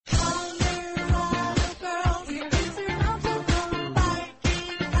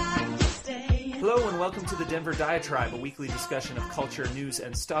Hello and welcome to the Denver Diatribe, a weekly discussion of culture, news,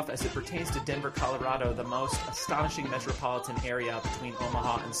 and stuff as it pertains to Denver, Colorado, the most astonishing metropolitan area between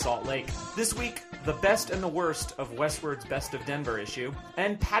Omaha and Salt Lake. This week, the best and the worst of Westward's Best of Denver issue,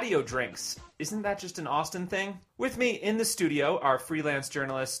 and patio drinks. Isn't that just an Austin thing? With me in the studio are freelance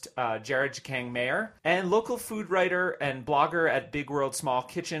journalist Jared Jakang Mayer and local food writer and blogger at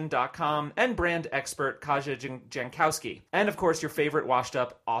BigWorldSmallKitchen.com and brand expert Kaja Jankowski. And of course, your favorite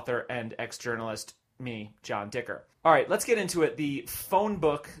washed-up author and ex-journalist, me, John Dicker. All right, let's get into it. The phone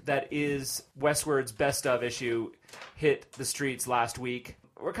book that is Westward's Best of issue hit the streets last week.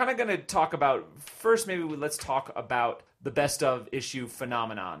 We're kind of going to talk about, first maybe let's talk about the best of issue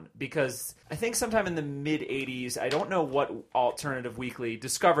phenomenon, because I think sometime in the mid-'80s, I don't know what alternative weekly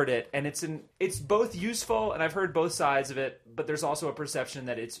discovered it, and it's both useful, and I've heard both sides of it, but there's also a perception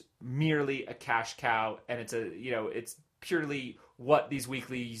that it's merely a cash cow, and it's purely what these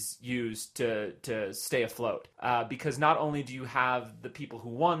weeklies use to stay afloat. Because not only do you have the people who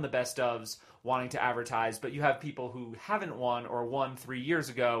won the best ofs wanting to advertise, but you have people who haven't won or won 3 years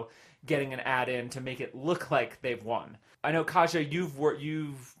ago getting an ad in to make it look like they've won. I know, Kaja,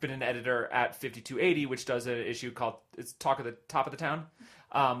 you've been an editor at 5280, which does an issue called it's Talk of the Top of the Town,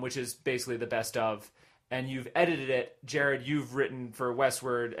 which is basically the best of. And you've edited it. Jared, you've written for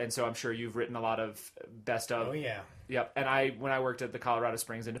Westward, and so I'm sure you've written a lot of best of. Oh, yeah. Yep. And when I worked at the Colorado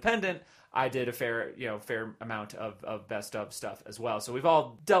Springs Independent, I did a fair amount of best of stuff as well. So we've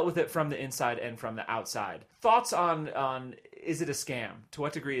all dealt with it from the inside and from the outside. Thoughts on is it a scam? To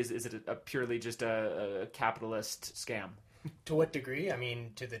what degree is it purely just a capitalist scam? To what degree? I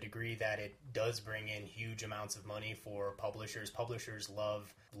mean, to the degree that it does bring in huge amounts of money for publishers. Publishers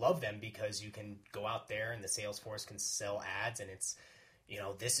love them because you can go out there and the sales force can sell ads, and it's,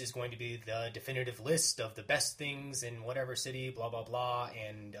 this is going to be the definitive list of the best things in whatever city, blah, blah, blah.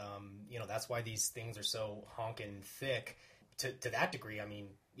 And, that's why these things are so honkin' thick. To that degree, I mean,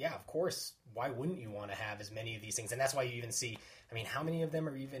 yeah, of course, why wouldn't you want to have as many of these things? And that's why you even see, how many of them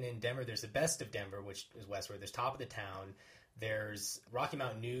are even in Denver? There's the Best of Denver, which is Westward. There's Top of the Town. There's Rocky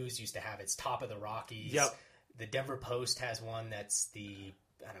Mountain News used to have its Top of the Rockies. Yep. The Denver Post has one that's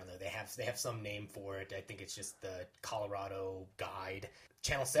I don't know, they have some name for it. I think it's just the Colorado Guide.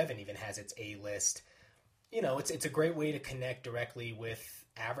 Channel 7 even has its A-list. It's a great way to connect directly with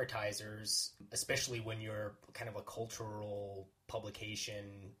advertisers, especially when you're kind of a cultural publication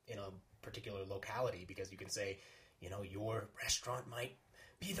in a particular locality, because you can say, your restaurant might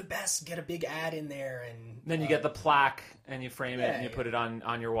be the best, get a big ad in there, and then you get the plaque and you frame it and you put it on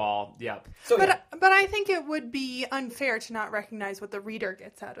your wall. Yep. So, but I think it would be unfair to not recognize what the reader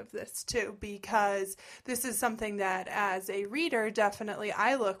gets out of this too, because this is something that as a reader, definitely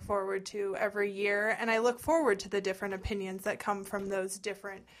I look forward to every year, and I look forward to the different opinions that come from those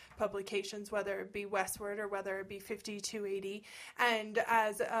different publications, whether it be Westward or whether it be 5280. And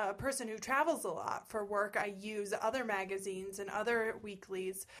as a person who travels a lot for work, I use other magazines and other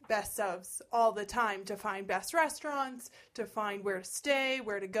weeklies, best ofs, all the time to find best restaurants, to find where to stay,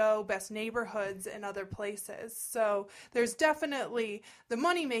 where to go, best neighborhoods, and other places. So there's definitely the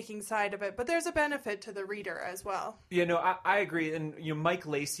money-making side of it, but there's a benefit to the reader as well. I agree. And Mike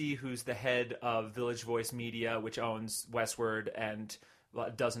Lacey, who's the head of Village Voice Media, which owns Westward and a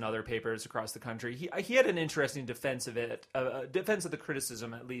dozen other papers across the country, he had an interesting defense of it, defense of the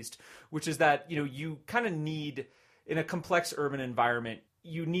criticism at least, which is that you kind of need, in a complex urban environment,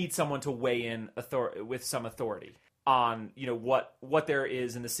 you need someone to weigh in with some authority on what there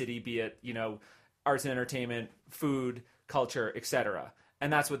is in the city, be it arts and entertainment, food, culture, etc.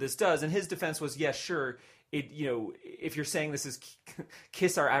 And that's what this does. And his defense was, yes, sure. If you're saying this is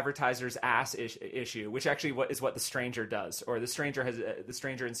kiss our advertisers' ass issue, which actually is what The Stranger does, or The Stranger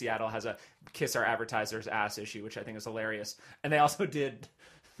in Seattle has a kiss our advertisers' ass issue, which I think is hilarious. And they also did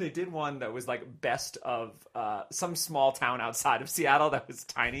one that was like best of some small town outside of Seattle that was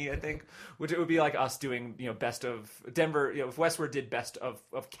tiny, I think, which it would be like us doing best of Denver. If Westward did best of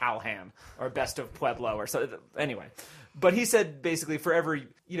Calhan or best of Pueblo or so. Anyway. But he said basically for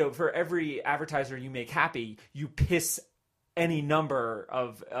every advertiser you make happy, you piss any number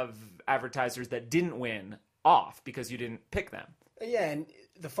of advertisers that didn't win off because you didn't pick them. Yeah, and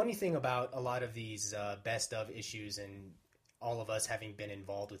the funny thing about a lot of these best of issues, and all of us having been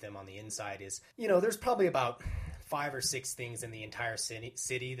involved with them on the inside, is, there's probably about 5 or 6 things in the entire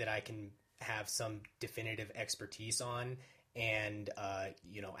city that I can have some definitive expertise on, and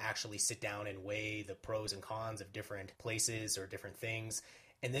actually sit down and weigh the pros and cons of different places or different things.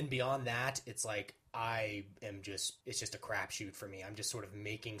 And then beyond that, it's like it's just a crapshoot for me. I'm just sort of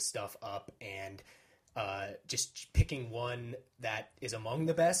making stuff up, and just picking one that is among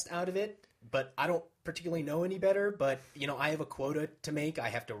the best out of it. But I don't particularly know any better. But, I have a quota to make. I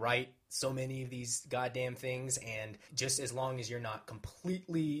have to write so many of these goddamn things. And just as long as you're not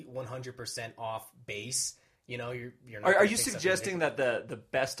completely 100% off base, you're not. Are you suggesting that the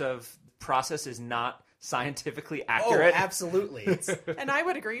best of process is not scientifically accurate? Oh, absolutely. And I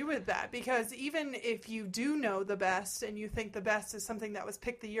would agree with that, because even if you do know the best and you think the best is something that was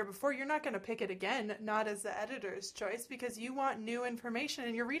picked the year before, you're not going to pick it again, not as the editor's choice, because you want new information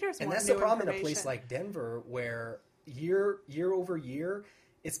and your readers want new information. And that's the problem in a place like Denver, where year over year,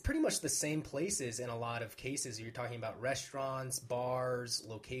 it's pretty much the same places in a lot of cases. You're talking about restaurants, bars,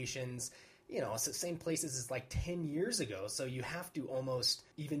 locations. It's the same places as like 10 years ago. So you have to almost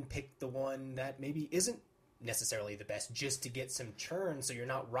even pick the one that maybe isn't necessarily the best just to get some churn, so you're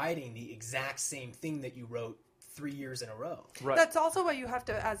not writing the exact same thing that you wrote 3 years in a row. Right. That's also why you have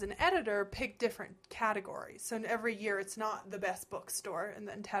to, as an editor, pick different categories. So every year it's not the best bookstore and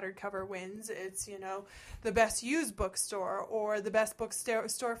then Tattered Cover wins. It's, the best used bookstore or the best bookstore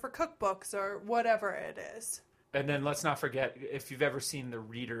for cookbooks or whatever it is. And then let's not forget, if you've ever seen the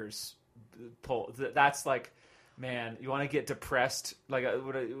readers poll, that's like, man, you want to get depressed. Like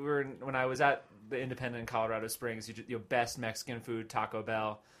when I was at the Independent in Colorado Springs, you best Mexican food, Taco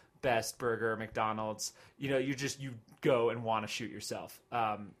Bell, best burger, McDonald's. You go and want to shoot yourself.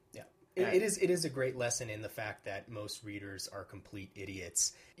 It is a great lesson in the fact that most readers are complete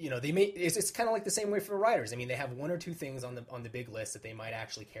idiots. It's kind of like the same way for writers. I mean, they have one or two things on the big list that they might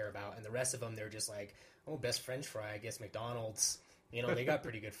actually care about, and the rest of them they're just like, oh, best French fry, I guess McDonald's. They got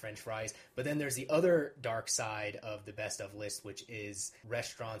pretty good French fries. But then there's the other dark side of the best of list, which is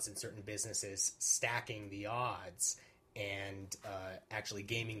restaurants and certain businesses stacking the odds and actually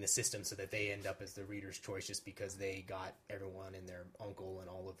gaming the system so that they end up as the reader's choice just because they got everyone and their uncle and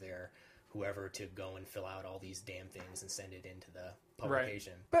all of their whoever to go and fill out all these damn things and send it into the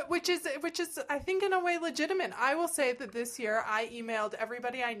publication. Right. But which is I think in a way legitimate. I will say that this year I emailed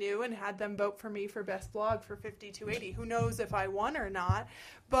everybody I knew and had them vote for me for best blog for 5280. Who knows if I won or not,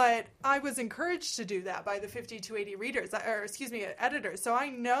 but I was encouraged to do that by the 5280 editors. So I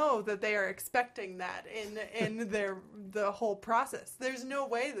know that they are expecting that in the whole process. There's no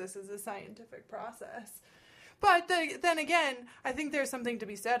way this is a scientific process. But then again, I think there's something to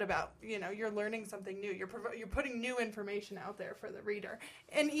be said about, you're learning something new. You're putting new information out there for the reader.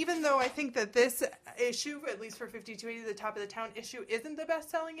 And even though I think that this issue, at least for 5280, the Top of the Town issue, isn't the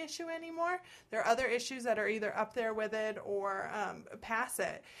best-selling issue anymore, there are other issues that are either up there with it or pass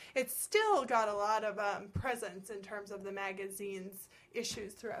it. It's still got a lot of presence in terms of the magazine's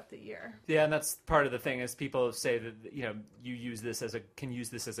issues throughout the year. Yeah, and that's part of the thing is people say that, you use this can use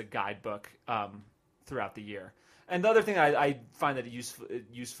this as a guidebook throughout the year. And the other thing I find that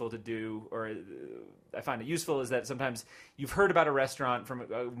useful to do, or I find it useful, is that sometimes you've heard about a restaurant from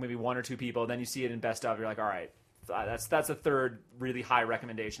maybe one or two people, then you see it in Best Of, you're like, all right, that's a third really high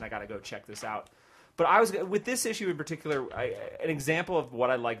recommendation. I got to go check this out. But with this issue in particular, an example of what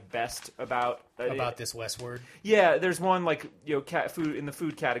I like best about this Westward. Yeah, there's one like food in the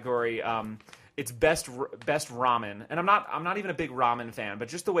food category. It's best ramen, and I'm not even a big ramen fan, but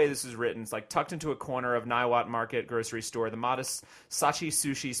just the way this is written, it's like tucked into a corner of Niwot Market grocery store. The modest Sachi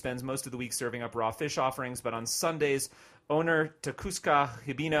Sushi spends most of the week serving up raw fish offerings, but on Sundays, owner Takusuka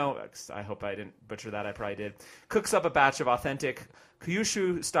Hibino, I hope I didn't butcher that, I probably did, cooks up a batch of authentic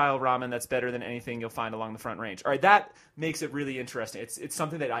Kyushu-style ramen that's better than anything you'll find along the Front Range. All right, that makes it really interesting. It's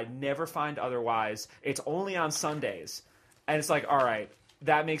something that I never find otherwise. It's only on Sundays, and it's like, all right,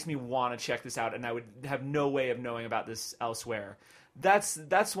 that makes me want to check this out, and I would have no way of knowing about this elsewhere. That's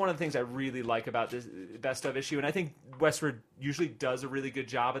one of the things I really like about this Best Of issue, and I think Westward usually does a really good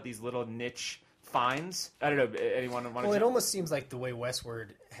job at these little niche finds. I don't know, anyone want to... Well, it almost seems like the way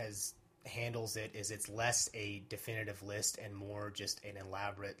Westward handles it is it's less a definitive list and more just an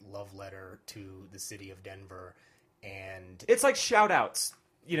elaborate love letter to the city of Denver, and... It's like shout-outs,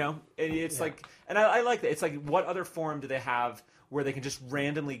 It's like... And I like that. It's like, what other forum do they have where they can just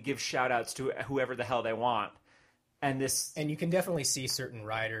randomly give shout-outs to whoever the hell they want? And you can definitely see certain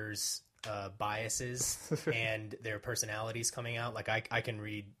writers' biases and their personalities coming out. Like, I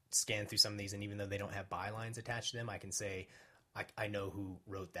can scan through some of these, and even though they don't have bylines attached to them, I can say, I know who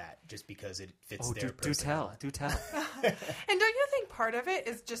wrote that just because it fits their personality. Do tell. And don't you think part of it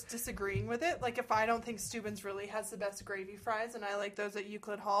is just disagreeing with it? Like, if I don't think Steuben's really has the best gravy fries and I like those at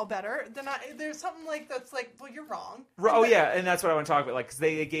Euclid Hall better, then there's something that's like, well, you're wrong. Oh, yeah, and that's what I want to talk about. Like, 'cause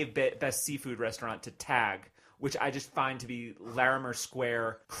they gave best seafood restaurant to Tag, which I just find to be Larimer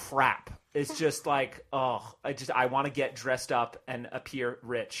Square crap. It's just like, I want to get dressed up and appear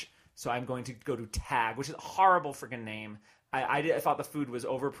rich. So I'm going to go to Tag, which is a horrible freaking name. I thought the food was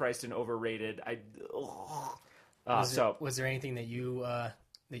overpriced and overrated. Was there anything that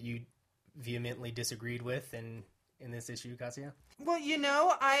you vehemently disagreed with in this issue, Kasia? Well,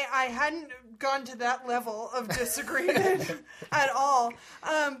 I hadn't gone to that level of disagreement at all.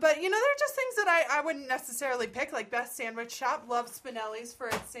 But, there are just things that I wouldn't necessarily pick, like Best Sandwich Shop. Love Spinelli's for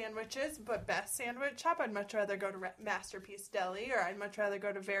its sandwiches, but Best Sandwich Shop, I'd much rather go to Masterpiece Deli, or I'd much rather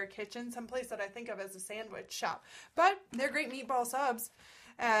go to Vera Kitchen, someplace that I think of as a sandwich shop. But they're great meatball subs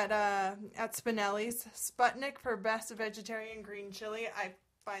at Spinelli's. Sputnik for Best Vegetarian Green Chili. I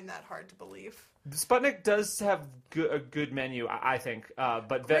find that hard to believe. Sputnik does have a good menu, I think.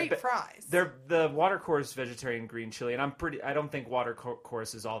 But great fries. They're the Watercourse vegetarian green chili, and I don't think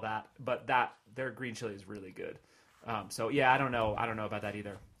Watercourse is all that, but their green chili is really good. So yeah, I don't know about that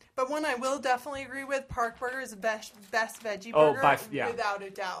either. But one I will definitely agree with, Park Burger is the best veggie burger, without a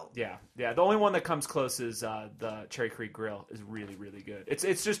doubt. Yeah. The only one that comes close is the Cherry Creek Grill is really, really good.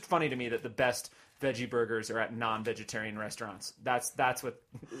 It's just funny to me that the best veggie burgers are at non-vegetarian restaurants. That's what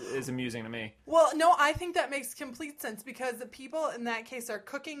is amusing to me. Well, no, I think that makes complete sense because the people in that case are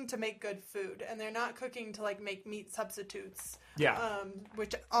cooking to make good food, and they're not cooking to make meat substitutes. Yeah.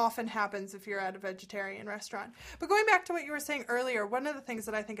 Which often happens if you're at a vegetarian restaurant. But going back to what you were saying earlier, one of the things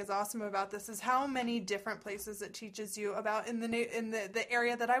that I think is awesome about this is how many different places it teaches you about in the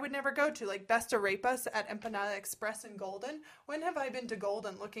area that I would never go to, like Best Arepas at Empanada Express in Golden. When have I been to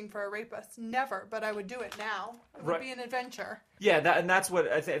Golden looking for arepas? Never, but I would do it now. It would be an adventure. Yeah, that's what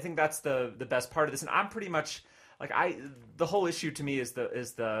I think. That's the best part of this, and I'm pretty much. The whole issue to me is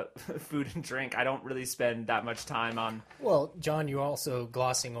the food and drink. I don't really spend that much time on. Well, John, you're also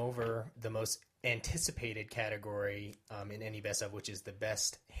glossing over the most anticipated category in any best of, which is the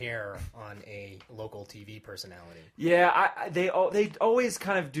best hair on a local TV personality. Yeah, they always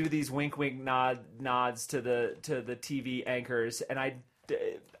kind of do these wink nods to the TV anchors, and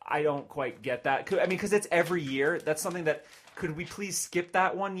I don't quite get that. Because it's every year. That's something that could we please skip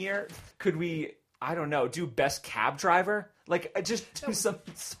that one year? Could we? I don't know, do best cab driver? Just do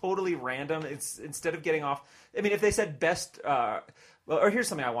something totally random. It's instead of getting off. If they said best, or here's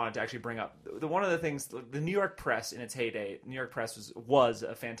something I wanted to actually bring up. One of the things, the New York Press in its heyday, New York Press was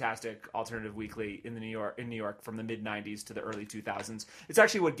a fantastic alternative weekly in New York from the mid '90s to the early 2000s. It's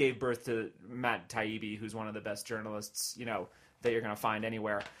actually what gave birth to Matt Taibbi, who's one of the best journalists, that you're going to find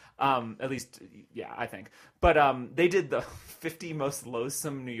anywhere. At least, yeah, I think. But they did the 50 most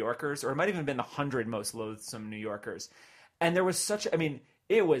loathsome New Yorkers, or it might have even been the 100 most loathsome New Yorkers. And there was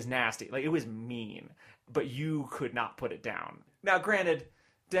it was nasty. It was mean, but you could not put it down. Now, granted,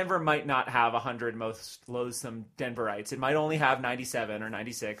 Denver might not have 100 most loathsome Denverites. It might only have 97 or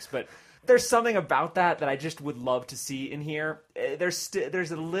 96, but there's something about that I just would love to see in here. There's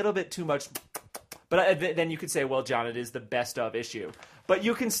a little bit too much. But then you could say, well, John, it is the best of issue. But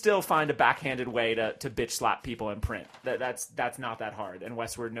you can still find a backhanded way to bitch slap people in print. That's not that hard, and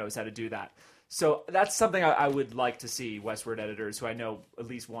Westword knows how to do that. So that's something I would like to see, Westword editors, who I know at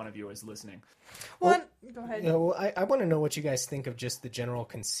least one of you is listening. Well, go ahead. I want to know what you guys think of just the general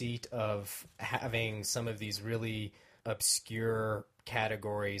conceit of having some of these really obscure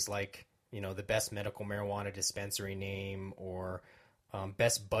categories like, the best medical marijuana dispensary name or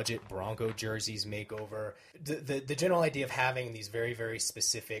best budget Bronco jerseys makeover. The general idea of having these very, very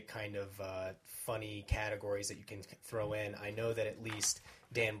specific kind of funny categories that you can throw in. I know that at least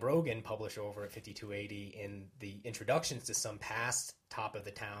Dan Brogan, publisher over at 5280, in the introductions to some past Top of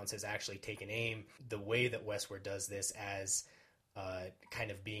the Towns, has actually taken aim the way that Westword does this as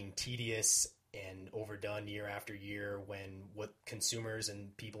kind of being tedious and overdone year after year, when what consumers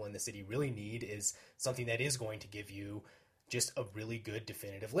and people in the city really need is something that is going to give you just a really good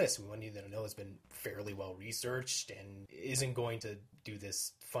definitive list. We want you to know it's been fairly well researched and isn't going to do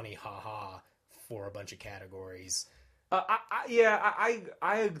this funny ha-ha for a bunch of categories.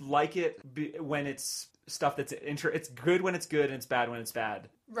 I like it when it's stuff that's it's good when it's good and it's bad when it's bad.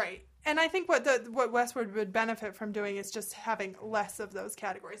 Right. And I think what Westword would benefit from doing is just having less of those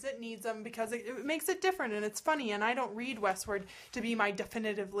categories. It needs them because it makes it different and it's funny. And I don't read Westword to be my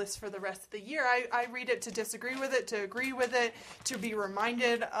definitive list for the rest of the year. I read it to disagree with it, to agree with it, to be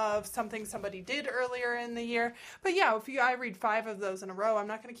reminded of something somebody did earlier in the year. But yeah, I read 5 of those in a row, I'm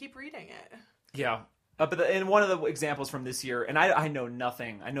not going to keep reading it. Yeah. And one of the examples from this year, and I know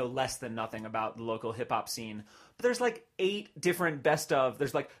nothing, I know less than nothing about the local hip-hop scene, but there's 8 different best of.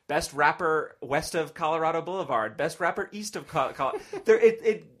 There's best rapper west of Colorado Boulevard, best rapper east of Colorado.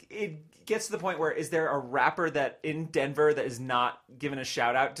 It gets to the point where, is there a rapper that in Denver that is not given a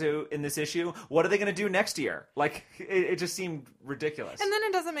shout out to in this issue? What are they going to do next year? Like, it just seemed ridiculous. And then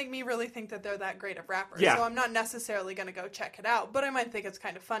it doesn't make me really think that they're that great of rappers. Yeah. So I'm not necessarily going to go check it out, but I might think it's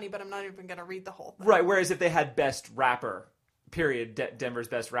kind of funny, but I'm not even going to read the whole thing. Right. Whereas if they had best rapper, period, Denver's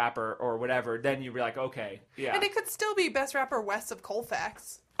best rapper or whatever, then you'd be like, okay, yeah. And it could still be best rapper west of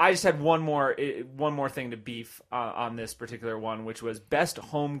Colfax. I just had one more thing to beef on this particular one, which was best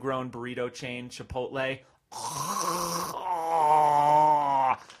homegrown burrito chain, Chipotle.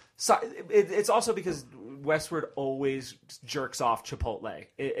 So it's also because Westward always jerks off Chipotle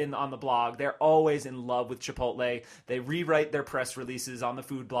on the blog. They're always in love with Chipotle. They rewrite their press releases on the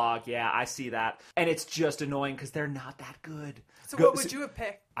food blog. Yeah, I see that. And it's just annoying because they're not that good. So what would you have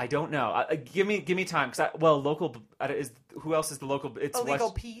picked? I don't know. Give me time. Local is who else is the local? It's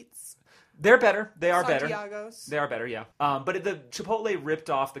Illegal Pete's. They're better. They are better. Santiago's. They are better, yeah. But the Chipotle ripped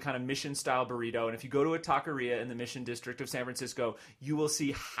off the kind of Mission-style burrito, and if you go to a taqueria in the Mission District of San Francisco, you will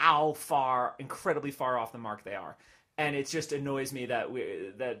see how incredibly far off the mark they are. And it just annoys me that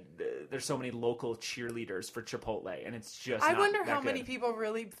there's so many local cheerleaders for Chipotle, and it's just I not wonder that how good. many people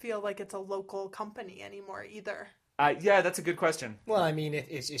really feel like it's a local company anymore either. Yeah, that's a good question. Well, I mean,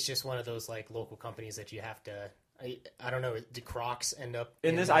 it's just one of those like local companies that you have to. I don't know. Did Crocs end up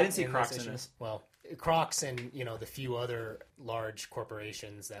in this? I didn't see Crocs in this. Well, Crocs and the few other large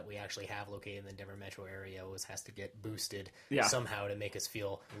corporations that we actually have located in the Denver metro area has to get boosted somehow to make us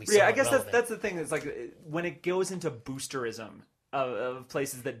feel at least. Yeah, I guess relevant. that's the thing. Is like when it goes into boosterism of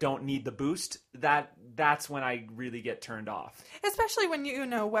places that don't need the boost, that's when I really get turned off. Especially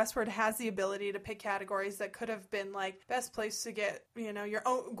when Westward has the ability to pick categories that could have been like best place to get your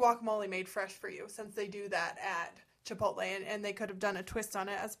own guacamole made fresh for you, since they do that at Chipotle, and they could have done a twist on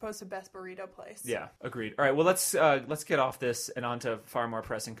it as opposed to best burrito place. Yeah, agreed. All right, well let's get off this and onto far more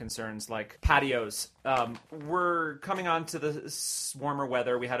pressing concerns like patios. We're coming on to the warmer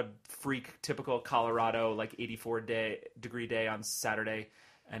weather. We had a freak typical Colorado like 84-degree day on Saturday,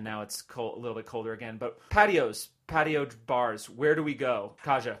 and now it's cold, a little bit colder again. But patio bars, where do we go?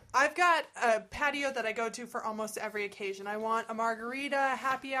 Kaja. I've got a patio that I go to for almost every occasion. I want a margarita,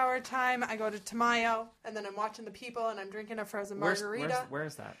 happy hour time. I go to Tamayo, and then I'm watching the people, and I'm drinking a frozen margarita. Where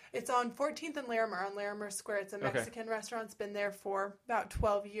is that? It's on 14th and Larimer, on Larimer Square. It's a Mexican restaurant. It's been there for about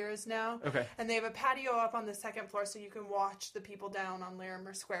 12 years now. Okay. And they have a patio up on the second floor, so you can watch the people down on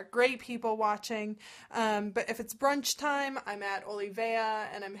Larimer Square. Great people watching. But if it's brunch time, I'm at Olivea,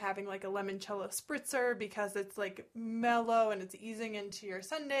 and I'm having like a limoncello spritzer because it's like mellow and it's easing into your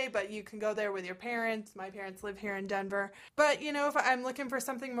Sunday, but you can go there with your parents. My parents live here in Denver. But, if I'm looking for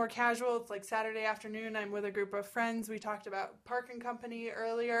something more casual, it's like Saturday afternoon, I'm with a group of friends. We talked about Park and Company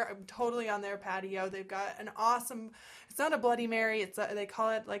earlier. I'm totally on their patio. They've got an awesome, it's not a Bloody Mary, they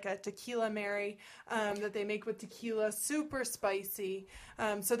call it like a Tequila Mary that they make with tequila, super spicy.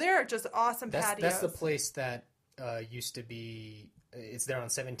 So they're just awesome patios. That's the place that used to be... It's there on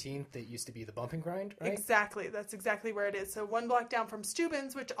 17th. It used to be the Bump and Grind, right? Exactly. That's exactly where it is. So one block down from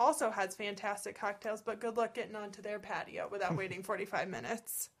Steuben's, which also has fantastic cocktails, but good luck getting onto their patio without waiting 45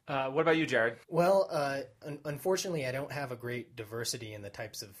 minutes. What about you, Jared? Well, unfortunately, I don't have a great diversity in the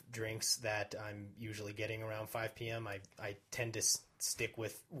types of drinks that I'm usually getting around 5 p.m. I tend to stick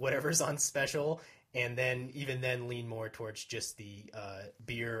with whatever's on special, and then lean more towards just the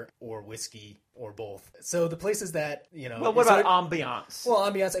beer or whiskey or both. So the places that, Well, what about ambiance? Well,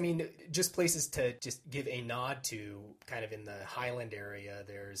 ambiance, I mean, just places to just give a nod to, kind of in the Highland area,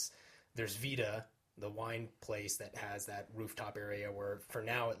 there's Vita, the wine place that has that rooftop area where, for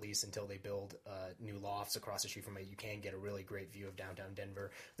now at least, until they build new lofts across the street from it, you can get a really great view of downtown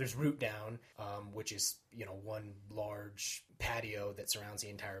Denver. There's Root Down, which is one large patio that surrounds the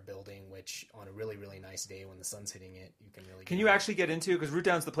entire building, which on a really, really nice day when the sun's hitting it, you can really... Can you actually get into? Because Root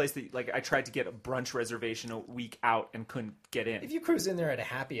Down's the place that I tried to get a brunch reservation a week out and couldn't get in. If you cruise in there at a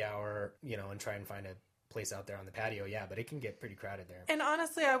happy hour, and try and find a place out there on the patio, yeah, but it can get pretty crowded there. And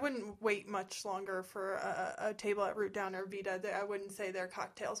honestly, I wouldn't wait much longer for a table at Root Down or Vita. I wouldn't say their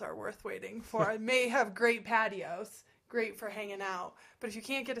cocktails are worth waiting for. It may have great patios, great for hanging out, but if you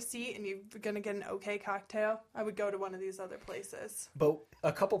can't get a seat and you're going to get an okay cocktail, I would go to one of these other places. But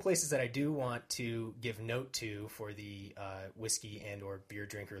a couple places that I do want to give note to for the whiskey and or beer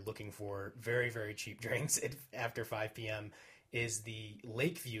drinker looking for very, very cheap drinks after 5 p.m. is the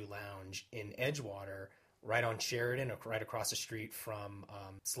Lakeview Lounge in Edgewater, right on Sheridan, right across the street from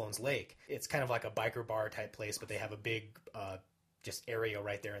Sloan's Lake. It's kind of like a biker bar type place, but they have a big just area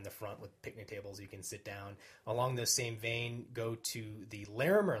right there in the front with picnic tables. You can sit down. Along the same vein, go to the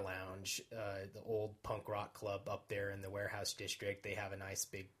Larimer Lounge, the old punk rock club up there in the Warehouse District. They have a nice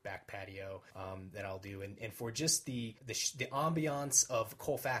big back patio that I'll do. And for just the ambiance of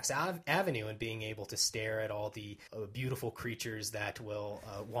Colfax Avenue and being able to stare at all the beautiful creatures that will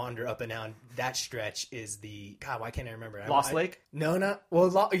wander up and down that stretch is the, God, why can't I remember? Lost Lake? No, not, well,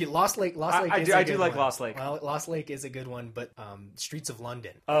 Lost Lake. I do like Lost Lake. Well, Lost Lake is a good one, but Streets of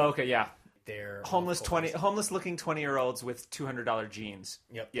London. Oh, okay, yeah. They're homeless looking 20-year-olds with $200 jeans.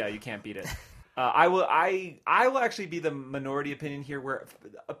 Yep. Yeah, you can't beat it. I will actually be the minority opinion here, where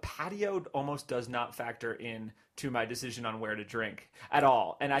a patio almost does not factor in to my decision on where to drink at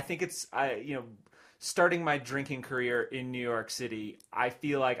all. And I think it's starting my drinking career in New York City, I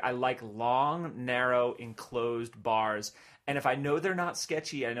feel like I like long, narrow, enclosed bars. And if I know they're not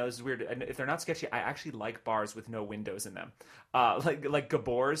sketchy, I know this is weird. And if they're not sketchy, I actually like bars with no windows in them. Like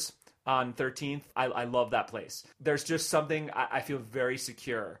Gabor's on 13th. I love that place. There's just something I feel very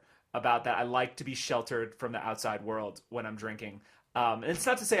secure about that. I like to be sheltered from the outside world when I'm drinking. And it's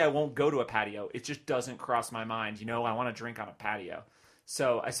not to say I won't go to a patio. It just doesn't cross my mind. I want to drink on a patio.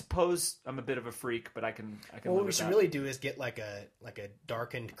 So I suppose I'm a bit of a freak, but I can. Well, what we should really do is get like a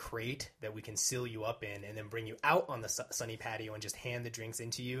darkened crate that we can seal you up in, and then bring you out on the sunny patio and just hand the drinks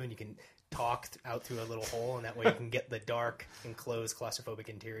into you, and you can talk out through a little hole, and that way you can get the dark, enclosed, claustrophobic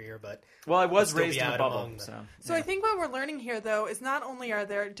interior. But I was raised in a bubble, so I think what we're learning here, though, is not only are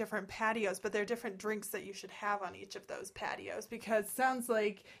there different patios, but there are different drinks that you should have on each of those patios. Because it sounds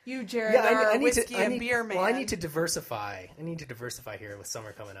like you, Jared, are a whiskey and beer man. Well, I need to diversify. Here with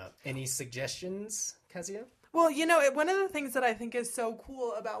summer coming up. Any suggestions, Kezia? Well, one of the things that I think is so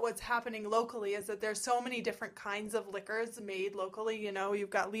cool about what's happening locally is that there's so many different kinds of liquors made locally. You've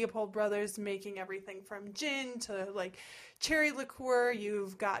got Leopold Brothers making everything from gin to like cherry liqueur.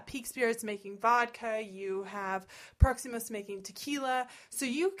 You've got Peak Spirits making vodka. You have Proximus making tequila. So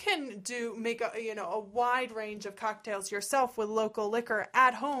you can make a wide range of cocktails yourself with local liquor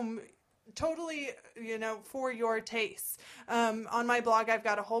at home. Totally, for your tastes. On my blog, I've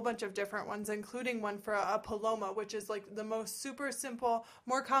got a whole bunch of different ones, including one for a Paloma, which is like the most super simple,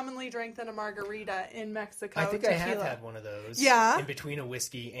 more commonly drank than a margarita in Mexico. I think tequila. I have had one of those. Yeah. In between a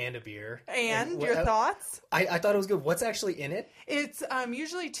whiskey and a beer. And your thoughts? I thought it was good. What's actually in it? It's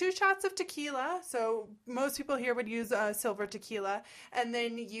usually 2 shots of tequila. So most people here would use silver tequila. And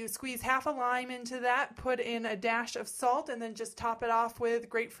then you squeeze half a lime into that, put in a dash of salt, and then just top it off with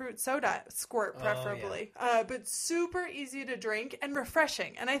grapefruit soda. Squirt preferably. Oh, yeah. But super easy to drink and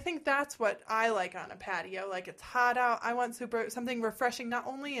refreshing. And I think that's what I like on a patio. Like, it's hot out. I want something refreshing, not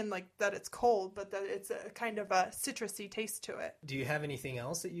only in like that it's cold, but that it's a kind of a citrusy taste to it. Do you have anything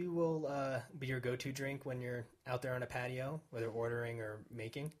else that you will be your go-to drink when you're out there on a patio, whether ordering or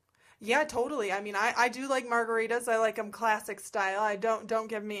making? Yeah, totally. I mean, I do like margaritas. I like them classic style. I don't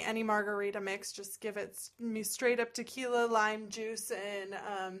give me any margarita mix. Just give me straight up tequila, lime juice, and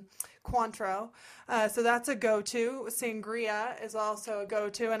Cointreau. So that's a go-to. Sangria is also a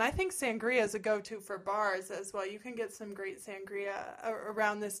go-to. And I think sangria is a go-to for bars as well. You can get some great sangria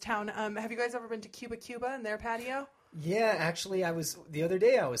around this town. Have you guys ever been to Cuba Cuba and their patio? Yeah, actually, the other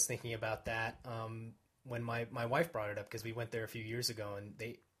day I was thinking about that when my wife brought it up, because we went there a few years ago, and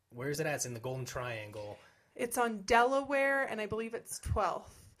where is it at? It's in the Golden Triangle. It's on Delaware, and I believe it's 12th.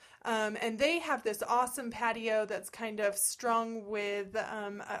 And they have this awesome patio that's kind of strung with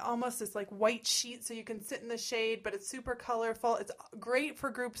almost this like white sheet, so you can sit in the shade, but it's super colorful. It's great for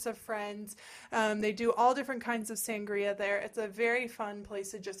groups of friends. They do all different kinds of sangria there. It's a very fun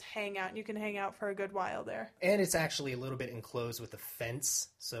place to just hang out, and you can hang out for a good while there. And it's actually a little bit enclosed with a fence,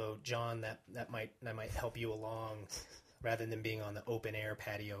 so John, that might help you along. Rather than being on the open air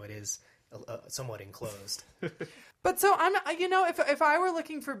patio, it is somewhat enclosed. But so I'm, if I were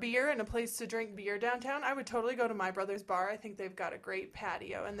looking for beer and a place to drink beer downtown, I would totally go to My Brother's Bar. I think they've got a great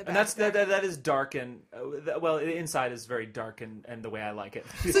patio in the back. And that is dark and the inside is very dark and the way I like it.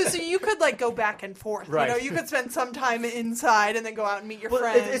 So you could like go back and forth. Right. You could spend some time inside and then go out and meet your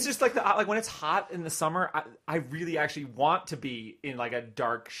friends. It's just like like when it's hot in the summer, I really actually want to be in like a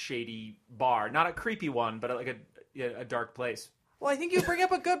dark, shady bar, not a creepy one, but like a dark place. Well, I think you bring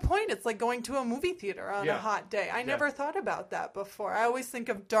up a good point. It's like going to a movie theater on a hot day. I never thought about that before. I always think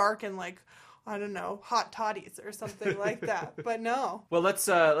of dark and like, I don't know, hot toddies or something like that. But no. Well, let's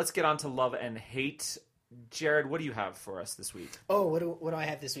get on to love and hate. Jared, what do you have for us this week? Oh, what do I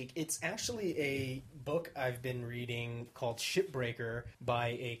have this week? It's actually a book I've been reading called Shipbreaker by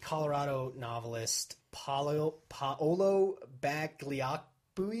a Colorado novelist, Paolo Bagliacco.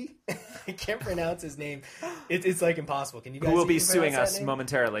 Pui. I can't pronounce his name. It's like impossible. Can you guys? Who will be pronounce suing that us name?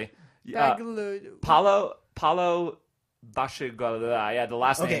 momentarily? Baglu- Paulo Bashigala. Yeah, the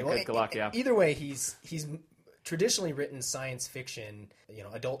last name. Well, Good luck. Yeah. Either way, he's traditionally written science fiction,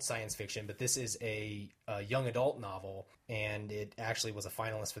 adult science fiction, but this is a young adult novel, and it actually was a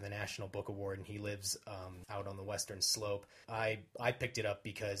finalist for the National Book Award, and he lives out on the Western Slope. I picked it up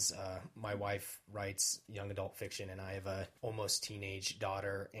because my wife writes young adult fiction, and I have a almost teenage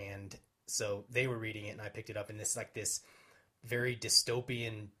daughter, and so they were reading it, and I picked it up, and it's like this very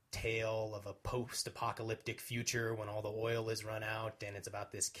dystopian tale of a post-apocalyptic future when all the oil is run out, and it's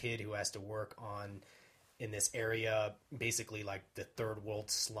about this kid who has to work in this area, basically like the third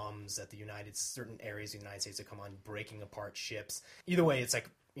world slums at certain areas of the United States that come on, breaking apart ships. Either way, it's like,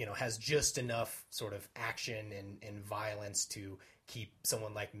 has just enough sort of action and violence to keep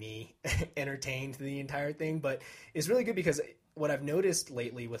someone like me entertained the entire thing. But it's really good because what I've noticed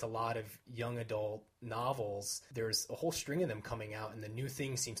lately with a lot of young adult novels, there's a whole string of them coming out, and the new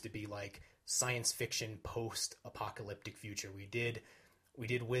thing seems to be like science fiction post-apocalyptic future. We did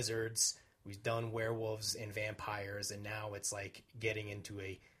wizards, we've done werewolves and vampires, and now it's like getting into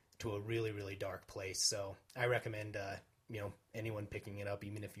a really, really dark place. So I recommend anyone picking it up,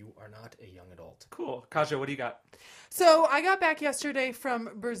 even if you are not a young adult. Cool. Kaja, what do you got? So I got back yesterday from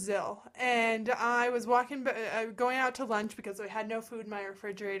Brazil, and I was going out to lunch because I had no food in my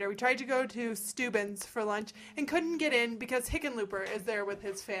refrigerator. We tried to go to Steuben's for lunch and couldn't get in because Hickenlooper is there with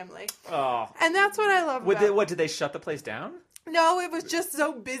his family. Oh. And that's what I love about What, did they shut the place down? No, it was just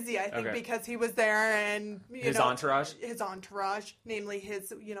so busy, I think, Okay. because he was there and, His entourage? His entourage, namely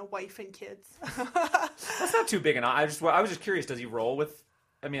his, wife and kids. That's not too big an. I was just curious. Does he roll with?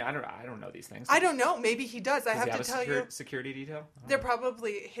 I mean, I don't know these things. I don't know. Maybe he does. I Does have he to tell you. security detail? They're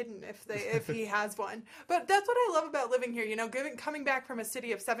probably hidden if he has one. But that's what I love about living here. Coming back from a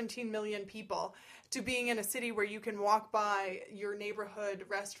city of 17 million people to being in a city where you can walk by your neighborhood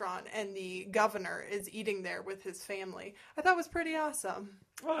restaurant and the governor is eating there with his family. I thought was pretty awesome.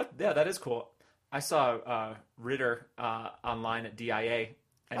 Well, yeah, that is cool. I saw Ritter online at DIA.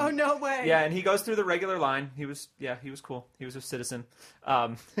 And, oh, no way. Yeah, and he goes through the regular line. He was cool. He was a citizen.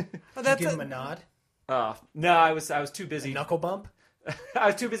 Did you give him a nod? No, I was too busy. A knuckle bump? I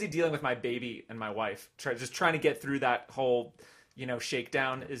was too busy dealing with my baby and my wife. Just trying to get through that whole,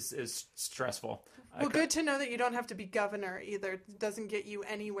 shakedown is stressful. Well, good to know that you don't have to be governor either. It doesn't get you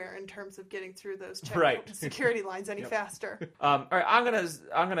anywhere in terms of getting through those security lines any faster. All right, I'm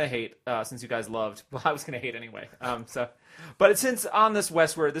gonna hate since you guys loved. Well, I was gonna hate anyway. But since on this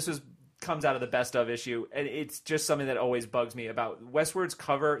Westward, comes out of the best of issue, and it's just something that always bugs me about Westward's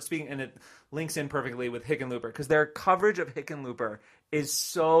cover. And it links in perfectly with Hickenlooper because their coverage of Hickenlooper is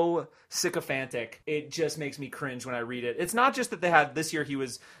so sycophantic. It just makes me cringe when I read it. It's not just that they had this year.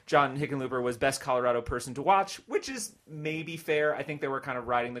 John Hickenlooper was best Colorado person to watch, which is maybe fair. I think they were kind of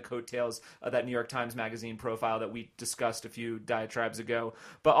riding the coattails of that New York Times Magazine profile that we discussed a few diatribes ago.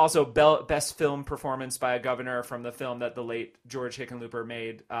 But also best film performance by a governor from the film that the late George Hickenlooper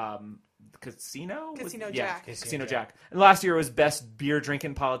made. Casino Jack. And last year it was best beer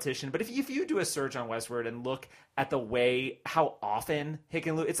drinking politician. But if you do a search on Westward and look at how often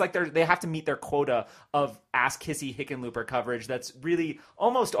Hickenlooper, it's like they have to meet their quota of ass kissy Hickenlooper coverage that's really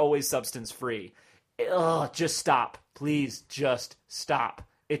almost always substance free. Just stop, please, just stop.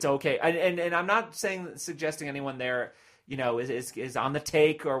 It's okay, and I'm not suggesting anyone there is on the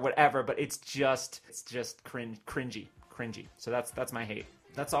take or whatever, but it's just cringy. So that's my hate.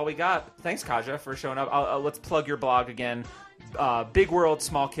 That's all we got. Thanks, Kaja, for showing up. Let's plug your blog again.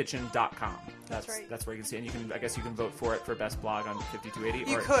 BigWorldSmallKitchen.com. That's right. That's where you can see it. And I guess you can vote for it for best blog on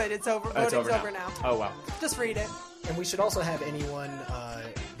 5280. You could. It's over. Voting's over now. Oh, wow. Just read it. And we should also have anyone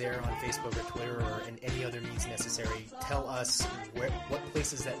there on Facebook or Twitter or in any other means necessary tell us what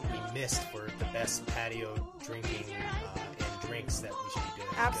places that we missed for the best patio drinking and drinks that we should be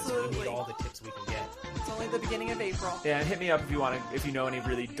doing. Absolutely. Because we need all the tips we can get. It's only the beginning of April. Yeah, and hit me up if you know any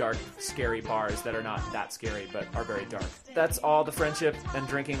really dark, scary bars that are not that scary but are very dark. That's all the friendship and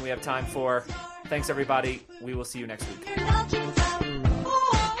drinking we have time for. Thanks, everybody. We will see you next week.